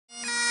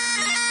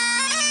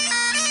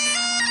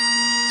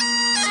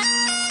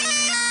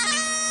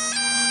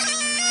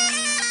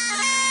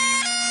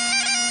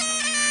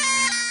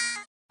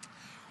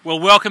Well,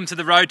 welcome to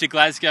the road to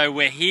Glasgow.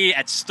 We're here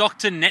at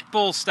Stockton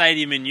Netball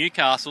Stadium in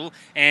Newcastle,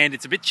 and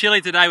it's a bit chilly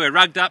today. We're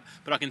rugged up,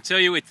 but I can tell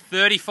you it's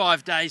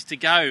 35 days to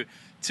go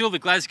till the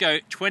Glasgow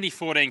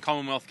 2014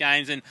 Commonwealth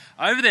Games. And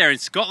over there in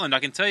Scotland, I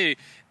can tell you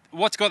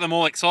what's got them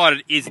all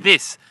excited is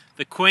this,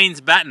 the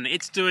Queen's Baton.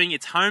 It's doing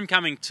its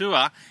homecoming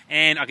tour,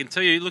 and I can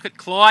tell you, look at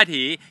Clyde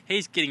here.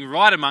 He's getting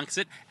right amongst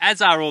it,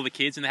 as are all the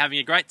kids, and they're having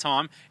a great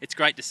time. It's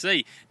great to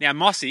see. Now,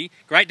 Mossy,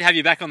 great to have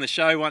you back on the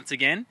show once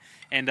again.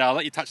 And I'll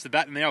let you touch the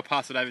baton there. I'll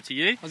pass it over to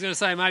you. I was going to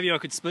say maybe I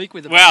could speak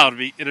with it. Well,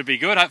 it'd be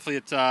good.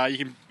 Hopefully,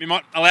 we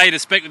might allow you to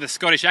speak with a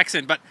Scottish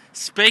accent. But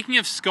speaking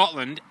of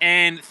Scotland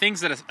and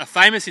things that are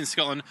famous in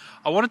Scotland,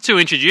 I wanted to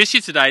introduce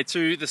you today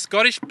to the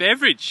Scottish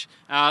beverage,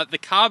 the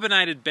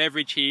carbonated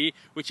beverage here,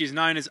 which is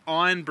known as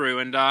Irn-Bru.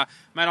 And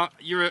mate,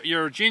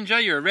 you're a ginger,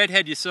 you're a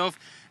redhead yourself.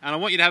 And I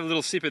want you to have a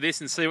little sip of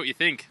this and see what you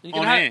think. You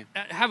can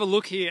have a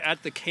look here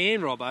at the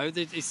can, Robbo.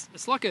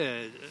 It's like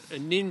a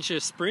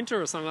ninja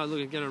sprinter or something like that.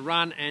 Look, going to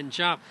run and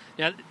jump.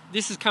 Now,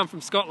 this has come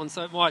from Scotland,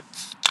 so it might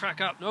crack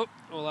up. Nope,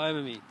 all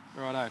over me.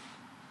 Righto.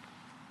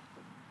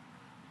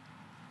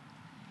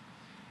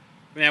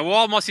 Now,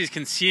 while Mossy's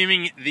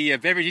consuming the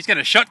beverage, he's going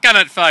to shotgun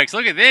it, folks.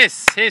 Look at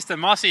this. Here's to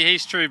Mossy.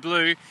 He's true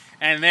blue.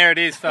 And there it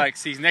is,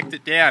 folks. He's necked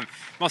it down.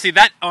 Mossy,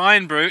 that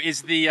Irn-Bru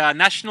is the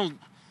national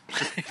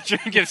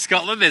drink of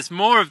Scotland. There's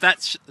more of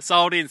that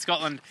sold in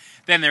Scotland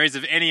than there is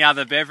of any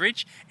other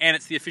beverage, and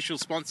it's the official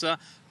sponsor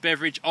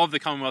beverage of the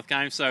Commonwealth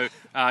Games, so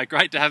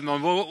great to have them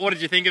on. What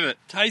did you think of it?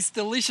 Tastes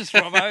delicious,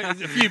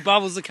 Robbo. A few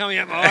bubbles are coming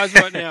out my eyes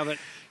right now, but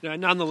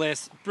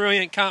nonetheless,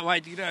 brilliant. Can't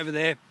wait to get over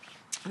there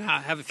and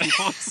have a few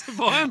pints of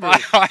Irn-Bru.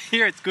 I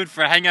hear it's good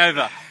for a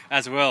hangover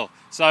as well.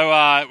 So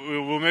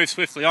we'll move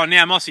swiftly on.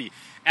 Now, Mossy,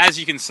 as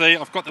you can see,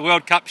 I've got the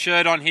World Cup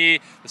shirt on here.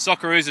 The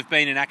Socceroos have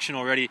been in action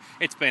already.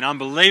 It's been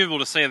unbelievable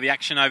to see the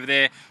action over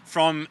there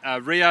from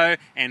Rio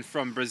and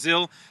from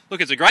Brazil. Look,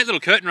 it's a great little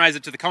curtain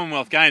raiser to the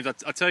Commonwealth Games,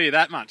 I tell you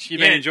that much.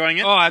 You've been enjoying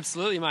it? Oh,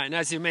 absolutely, mate. And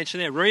as you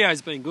mentioned there,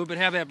 Rio's been good, but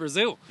how about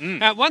Brazil?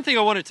 One thing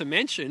I wanted to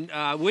mention,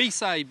 we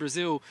say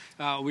Brazil,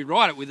 we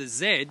write it with a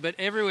Z, but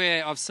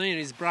everywhere I've seen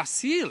it is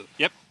Brazil.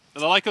 Yep.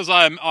 The locals,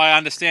 I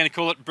understand,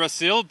 call it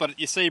Brazil, but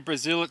you see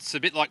Brazil, it's a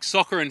bit like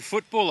soccer and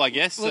football, I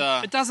guess.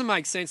 Look, it doesn't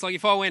make sense. Like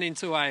if I went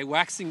into a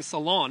waxing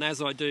salon,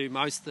 as I do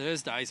most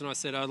Thursdays, and I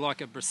said I'd like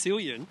a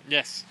Brazilian,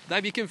 yes,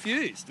 they'd be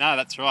confused. No,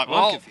 that's right.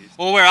 I'm confused.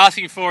 All we're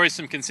asking for is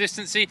some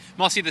consistency.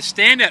 Mossy, the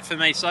standout for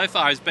me so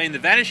far has been the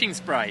vanishing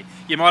spray.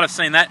 You might have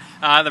seen that.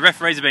 The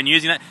referees have been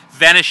using that,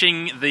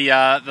 vanishing the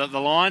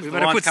lines. We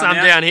better put some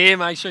down here.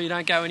 Make sure you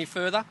don't go any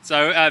further.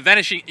 So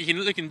vanishing, you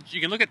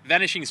can look at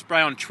vanishing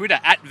spray on Twitter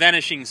at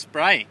vanishing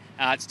spray.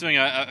 It's doing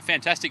a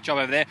fantastic job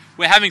over there.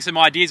 We're having some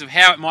ideas of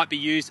how it might be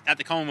used at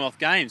the Commonwealth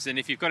Games, and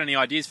if you've got any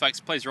ideas,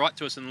 folks, please write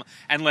to us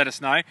and let us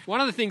know.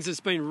 One of the things that's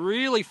been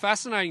really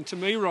fascinating to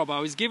me,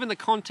 Robbo, is given the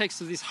context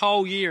of this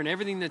whole year and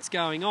everything that's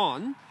going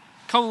on,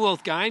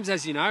 Commonwealth Games,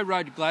 as you know,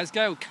 road to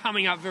Glasgow,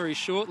 coming up very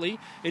shortly.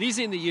 It is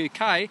in the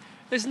UK.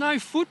 There's no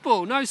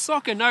football, no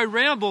soccer, no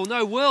round ball,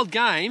 no World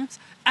Games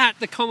at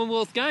the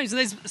Commonwealth Games. And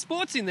there's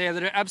sports in there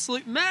that are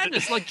absolute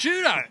madness, like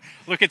judo.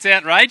 Look, it's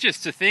outrageous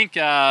to think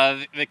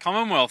the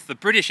Commonwealth, the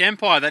British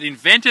Empire that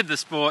invented the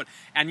sport,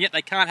 and yet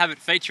they can't have it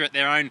feature at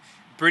their own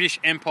British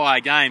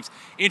Empire Games.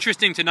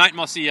 Interesting to note,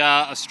 Mossy,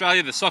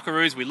 Australia, the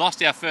Socceroos, we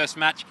lost our first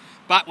match,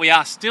 but we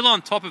are still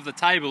on top of the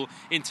table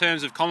in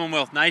terms of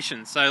Commonwealth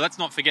nations. So let's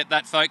not forget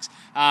that, folks.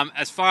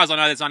 As far as I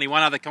know, there's only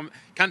one other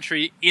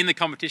country in the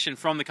competition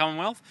from the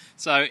Commonwealth.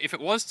 So if it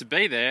was to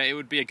be there, it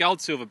would be a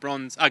gold, silver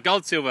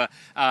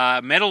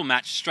medal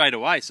match straight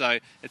away. So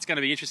it's going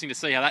to be interesting to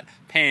see how that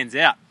pans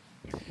out.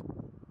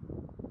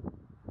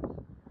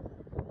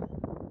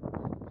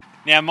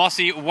 Now,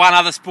 Mossy, one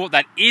other sport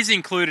that is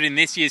included in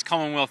this year's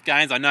Commonwealth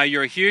Games, I know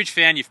you're a huge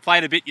fan, you've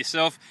played a bit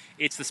yourself,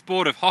 it's the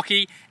sport of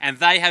hockey, and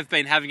they have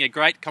been having a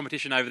great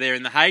competition over there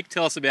in The Hague.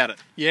 Tell us about it.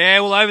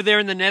 Yeah, well, over there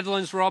in the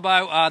Netherlands,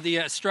 Robbo, the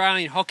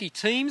Australian hockey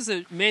teams,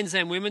 the men's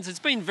and women's, it's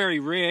been very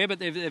rare, but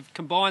they've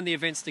combined the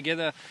events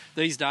together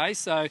these days.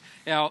 So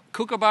our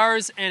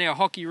Kookaburras and our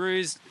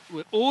Hockeyroos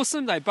were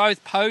awesome. They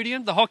both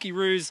podiumed. The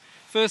Hockeyroos,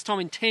 first time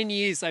in 10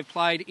 years they've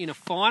played in a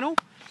final.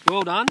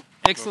 Well done.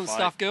 Excellent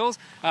stuff, girls.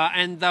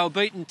 And they were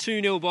beaten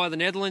 2-0 by the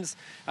Netherlands,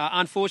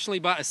 unfortunately,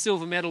 but a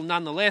silver medal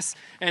nonetheless.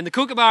 And the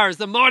Kookaburras,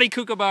 the mighty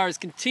Kookaburras,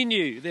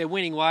 continue their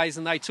winning ways,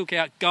 and they took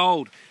out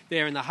gold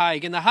there in The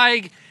Hague. In The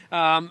Hague,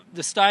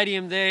 the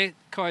stadium there,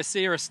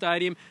 Kyocera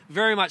Stadium,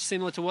 very much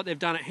similar to what they've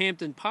done at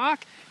Hampden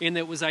Park, in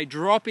that it was a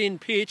drop-in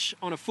pitch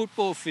on a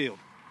football field.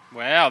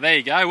 Wow, there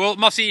you go. Well,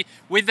 Mossy,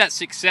 with that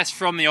success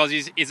from the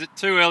Aussies, is it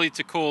too early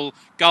to call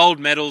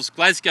gold medals,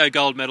 Glasgow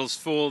gold medals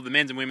for the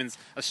men's and women's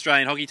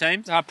Australian hockey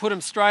teams? Put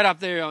them straight up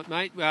there,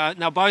 mate.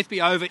 They'll both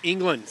be over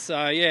England.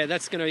 So, yeah,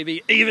 that's going to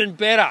be even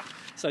better.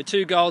 So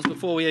 2 goals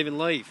before we even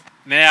leave.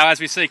 Now, as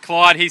we see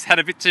Clyde, he's had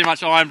a bit too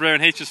much Irn-Bru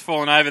and he's just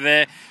fallen over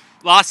there.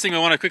 Last thing I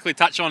want to quickly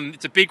touch on,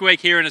 it's a big week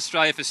here in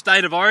Australia for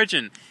State of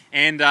Origin.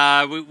 And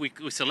we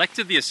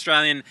selected the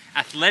Australian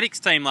athletics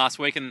team last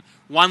week, and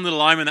one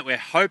little omen that we're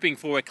hoping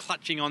for, we're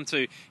clutching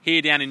onto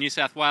here down in New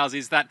South Wales,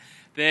 is that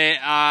There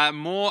are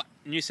more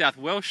New South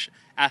Welsh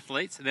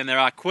athletes than there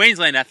are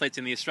Queensland athletes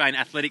in the Australian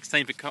athletics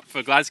team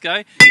for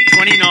Glasgow.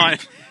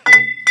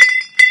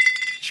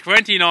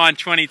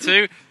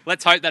 29-22.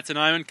 Let's hope that's an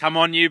omen. Come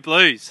on, you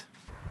Blues.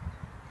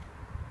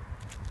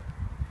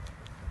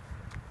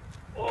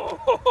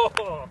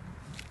 Oh!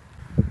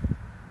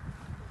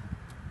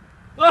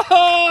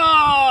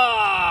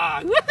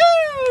 Oh!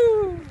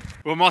 Woohoo!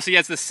 Well, Mossy,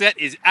 as the set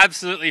is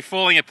absolutely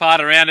falling apart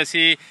around us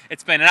here,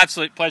 it's been an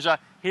absolute pleasure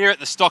here at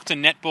the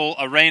Stockton Netball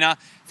Arena.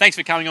 Thanks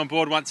for coming on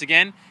board once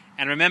again.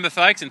 And remember,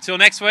 folks, until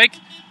next week,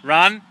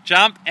 run,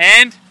 jump,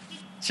 and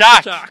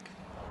chuck. Chuck.